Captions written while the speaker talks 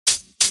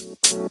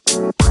Hi,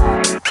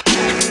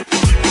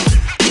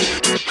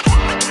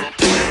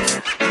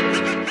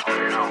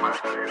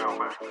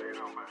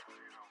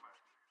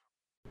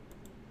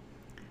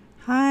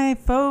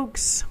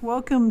 folks.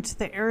 Welcome to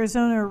the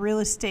Arizona Real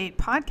Estate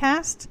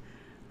Podcast.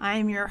 I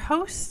am your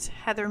host,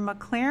 Heather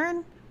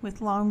McLaren with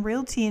Long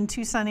Realty in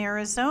Tucson,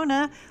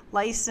 Arizona,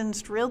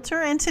 licensed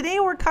realtor. And today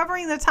we're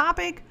covering the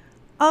topic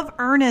of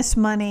earnest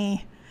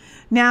money.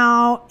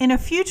 Now, in a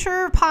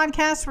future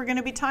podcast, we're going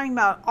to be talking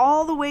about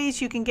all the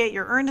ways you can get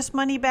your earnest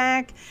money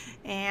back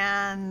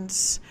and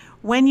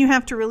when you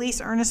have to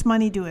release earnest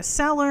money to a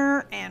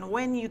seller and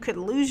when you could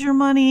lose your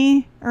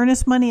money,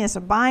 earnest money as a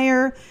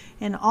buyer,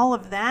 and all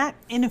of that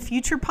in a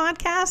future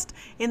podcast.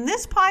 In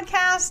this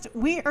podcast,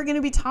 we are going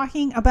to be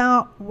talking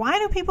about why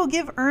do people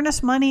give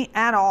earnest money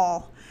at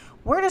all?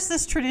 Where does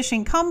this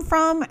tradition come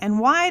from, and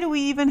why do we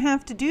even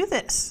have to do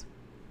this?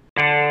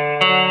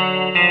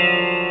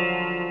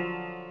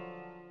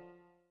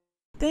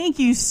 Thank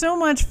you so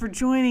much for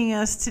joining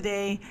us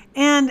today.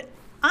 And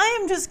I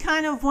am just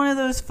kind of one of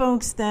those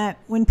folks that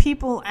when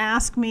people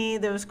ask me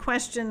those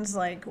questions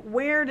like,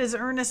 where does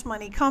earnest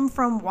money come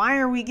from? Why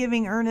are we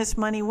giving earnest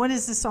money? What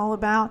is this all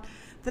about?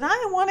 That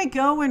I want to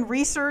go and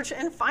research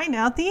and find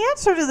out the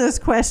answer to this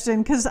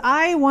question, because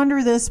I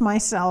wonder this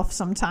myself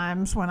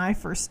sometimes when I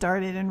first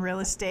started in real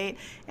estate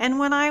and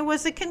when I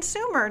was a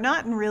consumer,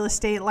 not in real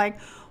estate. Like,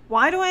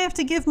 why do I have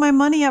to give my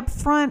money up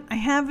front? I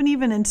haven't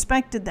even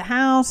inspected the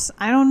house.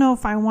 I don't know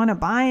if I want to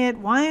buy it.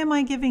 Why am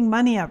I giving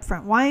money up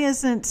front? Why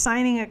isn't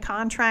signing a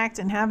contract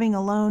and having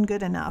a loan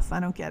good enough? I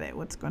don't get it.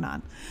 What's going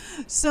on?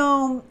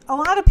 So a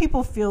lot of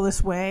people feel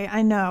this way,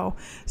 I know.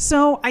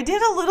 So I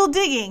did a little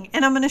digging,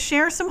 and I'm going to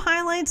share some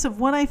highlights of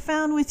what I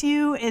found with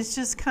you. It's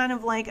just kind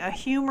of like a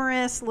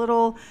humorous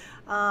little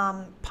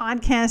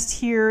podcast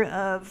here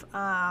of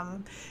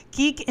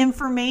geek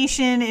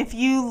information. If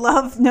you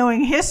love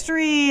knowing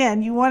history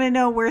and you want to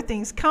know where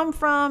things come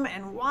from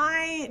and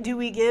why do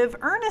we give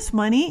earnest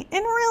money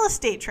in real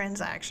estate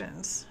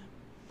transactions.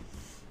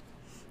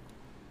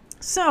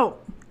 So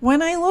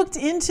when I looked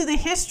into the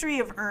history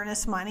of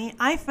earnest money,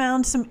 I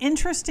found some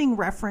interesting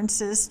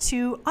references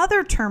to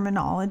other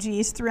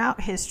terminologies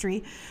throughout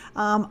history.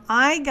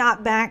 I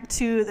got back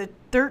to the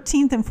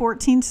 13th and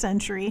 14th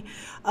century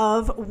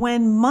of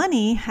when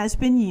money has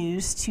been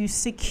used to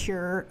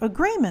secure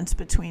agreements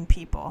between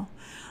people.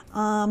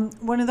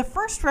 One of the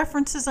first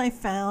references I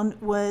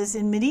found was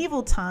in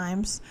medieval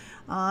times.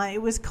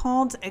 It was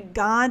called a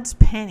God's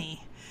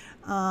penny.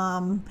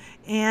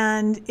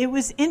 And it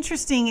was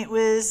interesting. It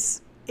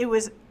was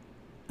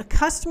a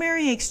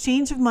customary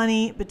exchange of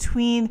money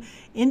between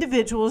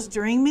individuals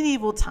during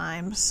medieval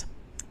times,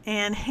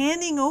 and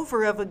handing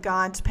over of a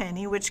God's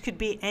penny, which could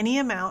be any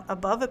amount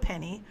above a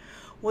penny,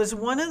 was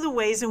one of the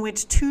ways in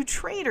which two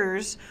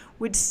traders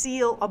would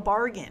seal a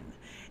bargain.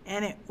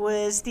 And it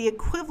was the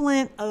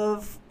equivalent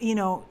of,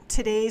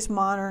 today's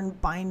modern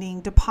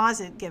binding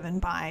deposit given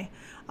by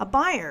a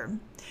buyer.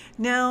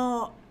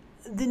 Now,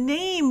 the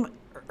name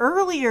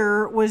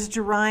earlier was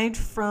derived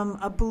from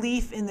a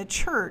belief in the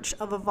church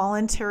of a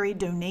voluntary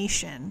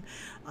donation.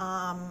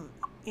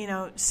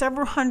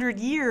 Several hundred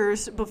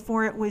years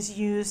before it was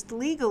used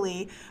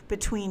legally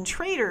between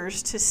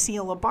traders to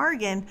seal a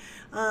bargain.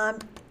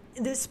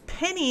 This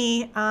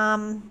penny,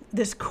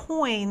 this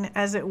coin,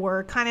 as it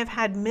were, kind of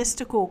had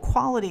mystical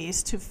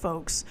qualities to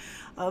folks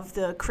of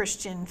the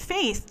Christian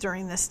faith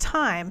during this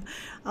time.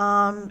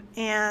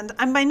 And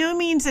I'm by no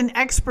means an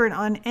expert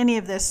on any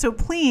of this, so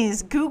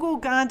please Google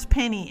God's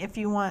penny if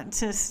you want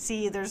to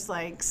see. There's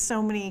like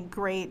so many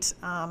great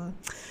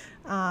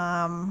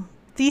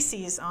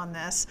theses on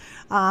this.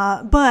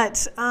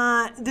 But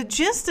the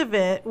gist of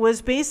it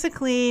was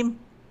basically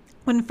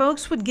when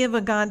folks would give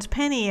a God's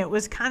penny, it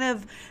was kind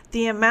of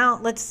the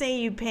amount. Let's say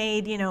you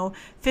paid,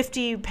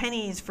 50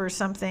 pennies for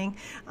something,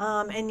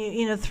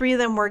 and three of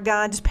them were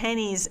God's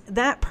pennies.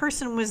 That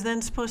person was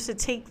then supposed to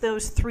take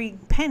those 3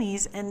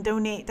 pennies and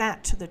donate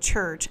that to the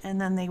church, and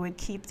then they would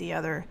keep the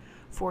other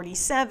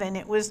 47.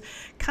 It was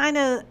kind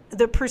of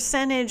the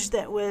percentage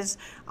that was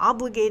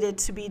obligated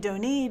to be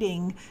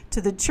donating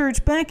to the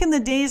church back in the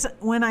days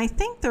when I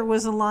think there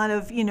was a lot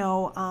of,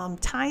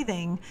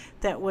 tithing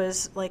that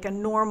was like a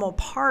normal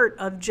part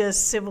of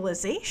just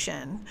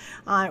civilization.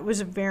 It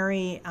was a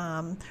very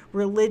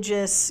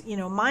religious,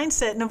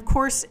 mindset. And of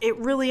course, it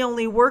really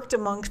only worked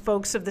amongst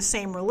folks of the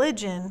same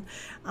religion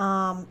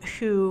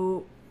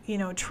who,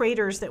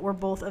 traders that were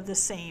both of the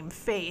same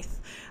faith,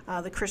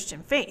 the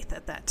Christian faith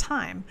at that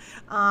time.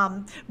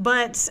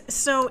 But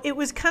so it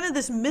was kind of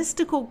this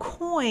mystical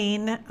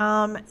coin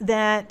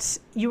that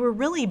you were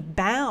really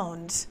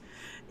bound.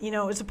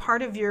 It was a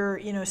part of your,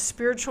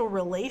 spiritual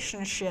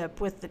relationship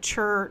with the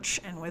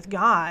church and with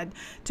God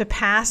to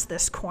pass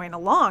this coin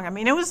along. I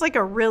mean, it was like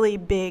a really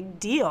big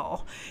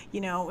deal.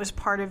 It was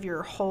part of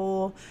your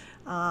whole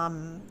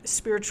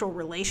spiritual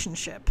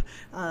relationship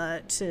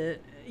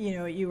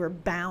you were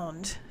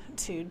bound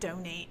to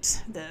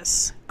donate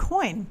this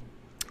coin.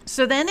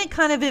 So then it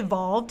kind of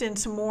evolved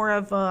into more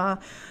of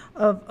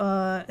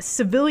a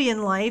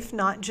civilian life,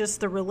 not just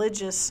the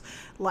religious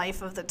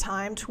life of the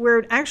time, to where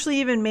it actually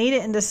even made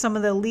it into some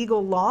of the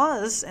legal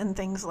laws and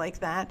things like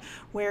that,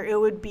 where it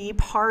would be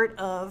part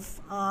of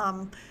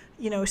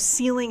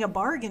sealing a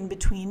bargain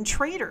between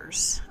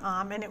traders.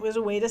 And it was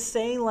a way to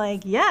say,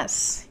 like,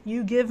 yes,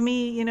 you give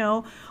me,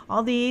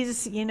 all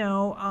these,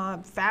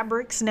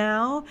 fabrics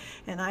now,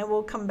 and I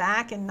will come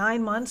back in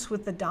 9 months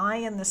with the dye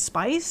and the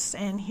spice,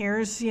 and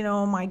here's,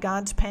 my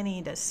God's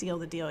penny to seal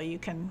the deal.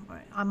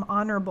 I'm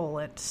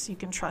honorable. You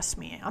can trust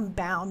me. I'm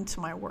bound to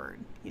my word,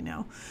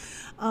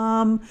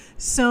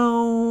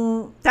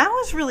 So that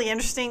was really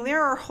interesting.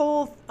 There are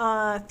whole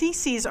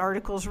theses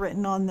articles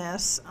written on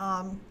this.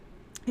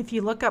 If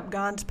you look up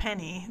God's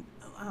penny,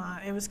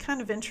 it was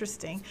kind of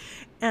interesting,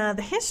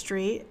 the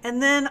history.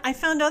 And then I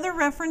found other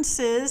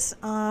references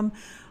in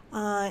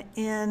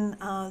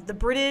the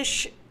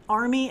British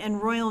Army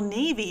and Royal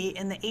Navy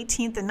in the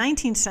 18th and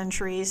 19th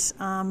centuries.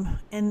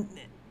 And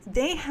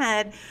they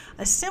had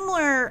a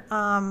similar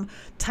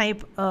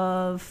type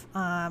of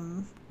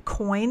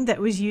coin that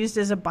was used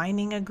as a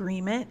binding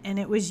agreement, and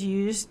it was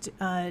used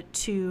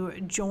to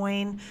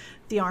join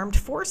the armed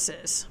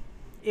forces.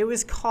 It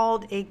was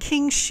called a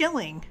king's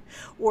shilling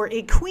or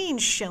a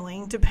queen's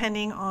shilling,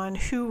 depending on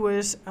who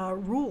was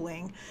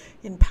ruling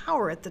in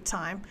power at the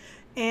time.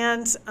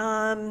 And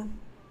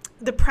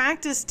the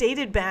practice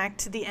dated back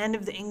to the end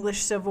of the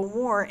English Civil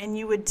War, and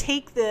you would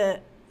take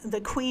the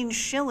queen's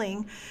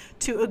shilling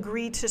to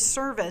agree to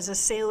serve as a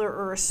sailor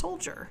or a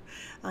soldier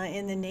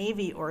in the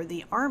Navy or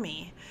the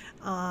Army.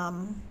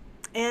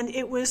 And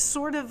it was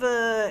sort of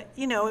it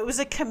was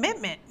a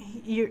commitment.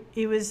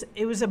 It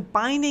was a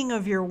binding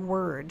of your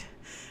word.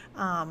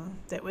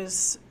 That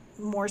was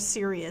more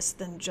serious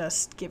than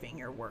just giving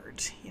your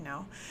word,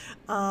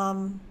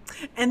 And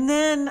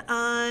then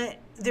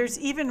there's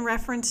even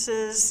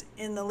references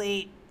in the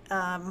late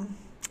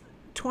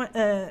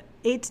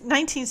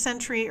 19th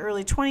century,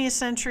 early 20th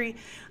century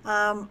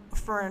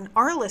for an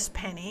Arliss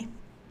penny,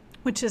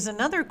 which is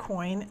another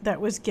coin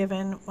that was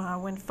given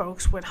when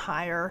folks would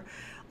hire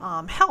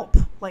help,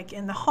 like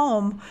in the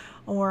home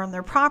or on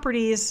their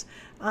properties.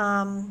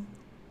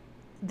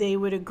 They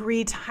would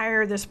agree to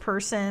hire this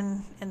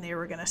person, and they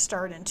were going to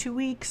start in 2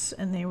 weeks,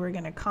 and they were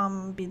going to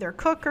come be their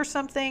cook or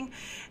something.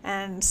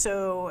 And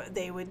so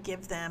they would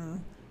give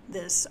them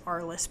this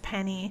Arliss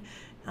penny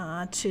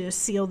to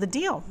seal the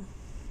deal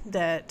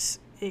that,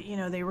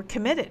 they were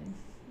committed,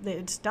 that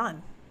it's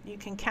done. You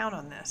can count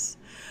on this.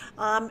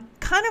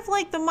 Kind of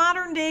like the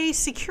modern day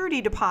security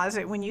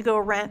deposit when you go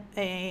rent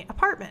an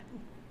apartment.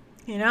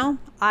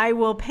 I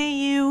will pay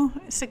you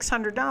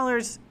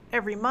 $600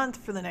 every month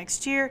for the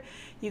next year.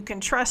 You can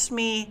trust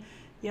me.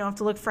 You don't have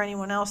to look for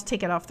anyone else.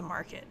 Take it off the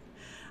market.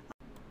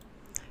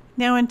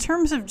 Now, in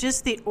terms of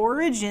just the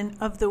origin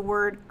of the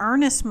word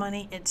earnest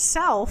money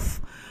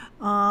itself,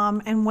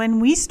 and when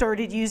we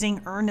started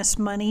using earnest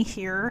money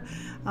here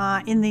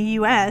in the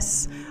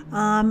U.S.,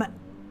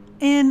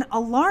 in a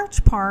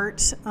large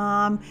part,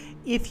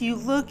 if you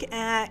look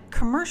at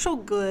commercial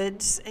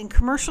goods and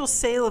commercial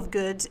sale of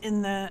goods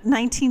in the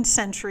 19th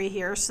century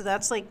here, so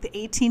that's like the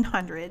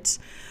 1800s,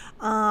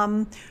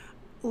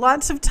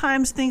 lots of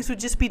times things would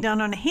just be done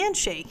on a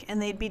handshake,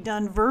 and they'd be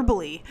done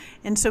verbally.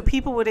 And so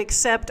people would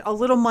accept a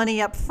little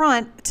money up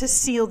front to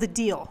seal the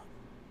deal,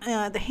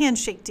 the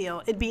handshake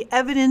deal. It'd be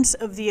evidence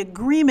of the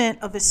agreement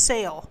of a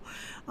sale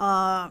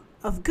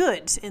of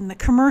goods in the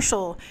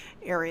commercial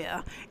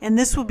area. And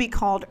this would be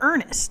called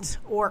earnest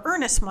or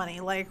earnest money.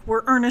 Like,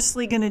 we're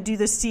earnestly going to do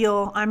this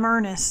deal. I'm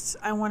earnest.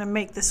 I want to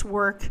make this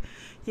work.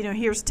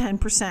 Here's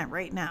 10%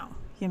 right now,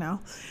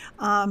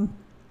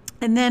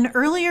 And then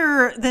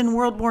earlier than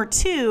World War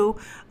II,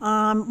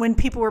 when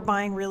people were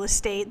buying real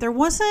estate, there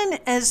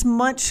wasn't as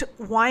much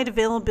wide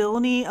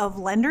availability of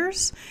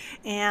lenders,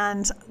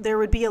 and there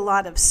would be a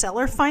lot of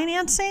seller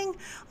financing,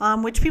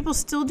 which people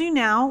still do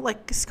now. Like,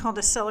 it's called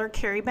a seller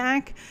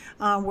carryback,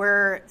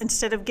 where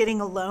instead of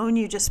getting a loan,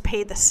 you just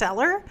pay the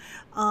seller.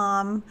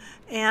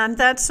 And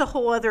that's a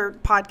whole other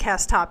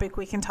podcast topic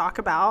we can talk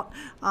about,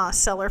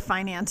 seller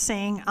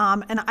financing.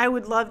 And I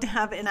would love to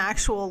have an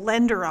actual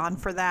lender on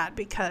for that,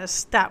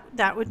 because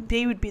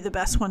they would be the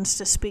best ones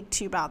to speak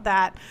to you about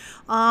that.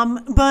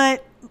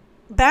 But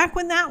back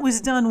when that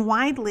was done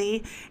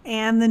widely,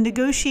 and the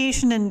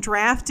negotiation and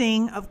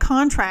drafting of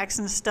contracts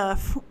and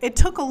stuff, it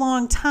took a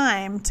long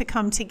time to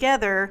come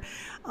together,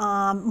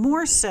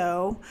 more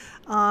so.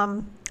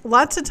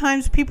 Lots of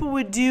times people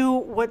would do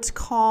what's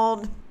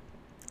called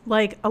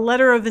like a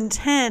letter of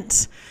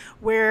intent,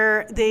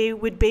 where they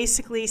would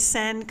basically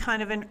send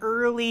kind of an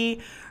early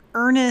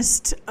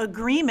earnest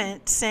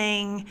agreement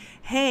saying,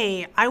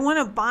 hey, I want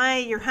to buy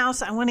your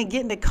house. I want to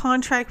get into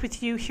contract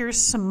with you. Here's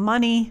some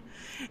money.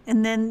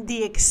 And then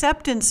the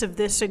acceptance of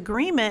this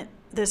agreement,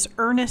 this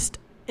earnest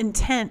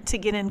intent to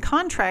get in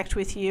contract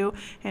with you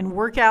and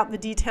work out the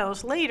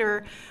details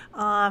later,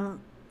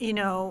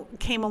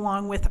 came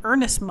along with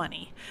earnest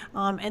money.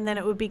 And then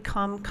it would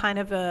become kind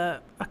of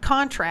a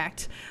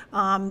contract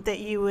that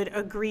you would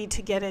agree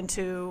to get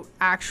into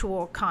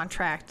actual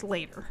contract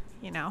later.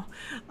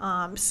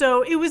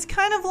 So it was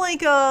kind of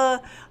like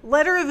a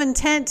letter of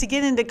intent to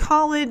get into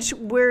college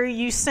where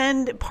you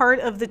send part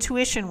of the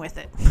tuition with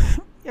it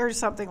or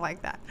something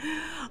like that.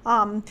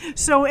 And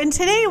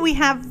today we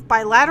have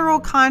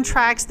bilateral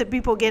contracts that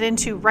people get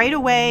into right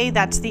away.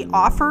 That's the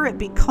offer. It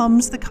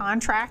becomes the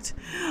contract.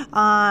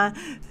 But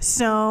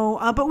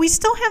we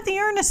still have the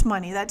earnest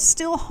money that's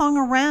still hung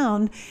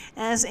around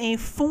as a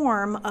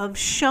form of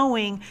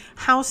showing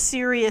how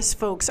serious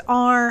folks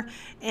are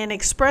and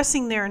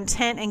expressing their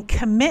intent and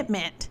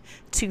commitment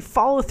to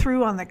follow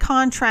through on the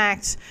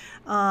contract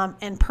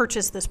and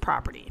purchase this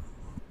property.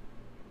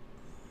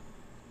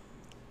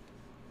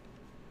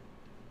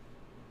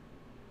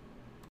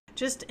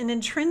 Just an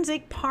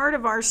intrinsic part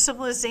of our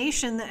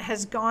civilization that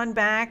has gone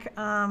back,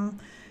 I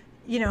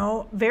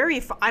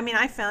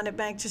found it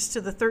back just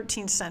to the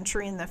 13th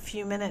century in the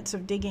few minutes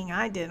of digging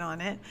I did on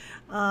it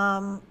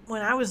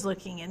when I was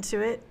looking into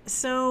it.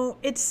 So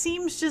it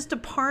seems just a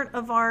part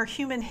of our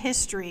human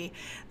history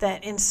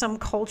that in some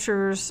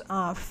cultures,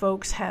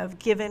 folks have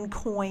given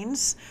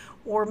coins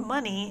or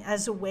money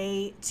as a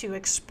way to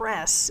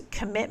express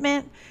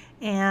commitment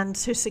and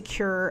to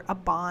secure a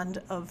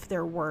bond of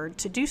their word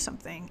to do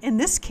something. In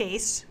this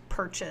case,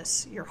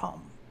 purchase your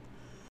home.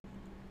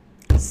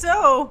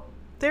 So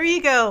there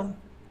you go.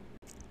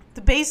 The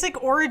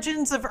basic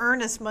origins of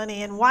earnest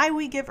money and why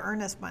we give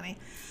earnest money.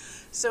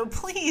 So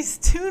please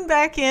tune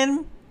back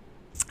in.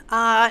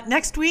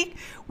 Next week,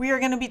 we are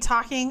going to be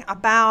talking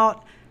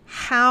about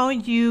how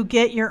you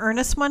get your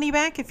earnest money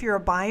back if you're a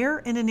buyer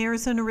in an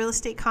Arizona real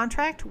estate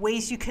contract,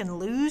 ways you can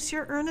lose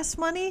your earnest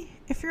money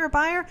if you're a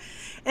buyer,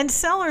 and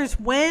sellers,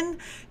 when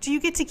do you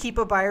get to keep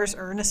a buyer's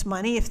earnest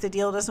money if the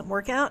deal doesn't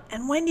work out,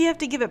 and when do you have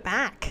to give it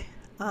back?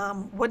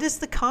 What does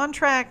the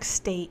contract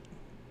state?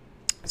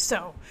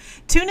 So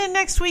tune in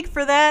next week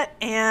for that,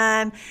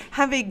 and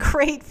have a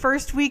great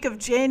first week of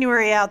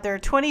January out there,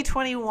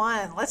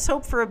 2021. Let's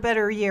hope for a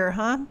better year,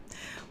 huh?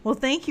 Well,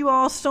 thank you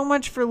all so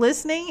much for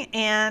listening,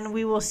 and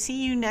we will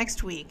see you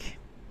next week.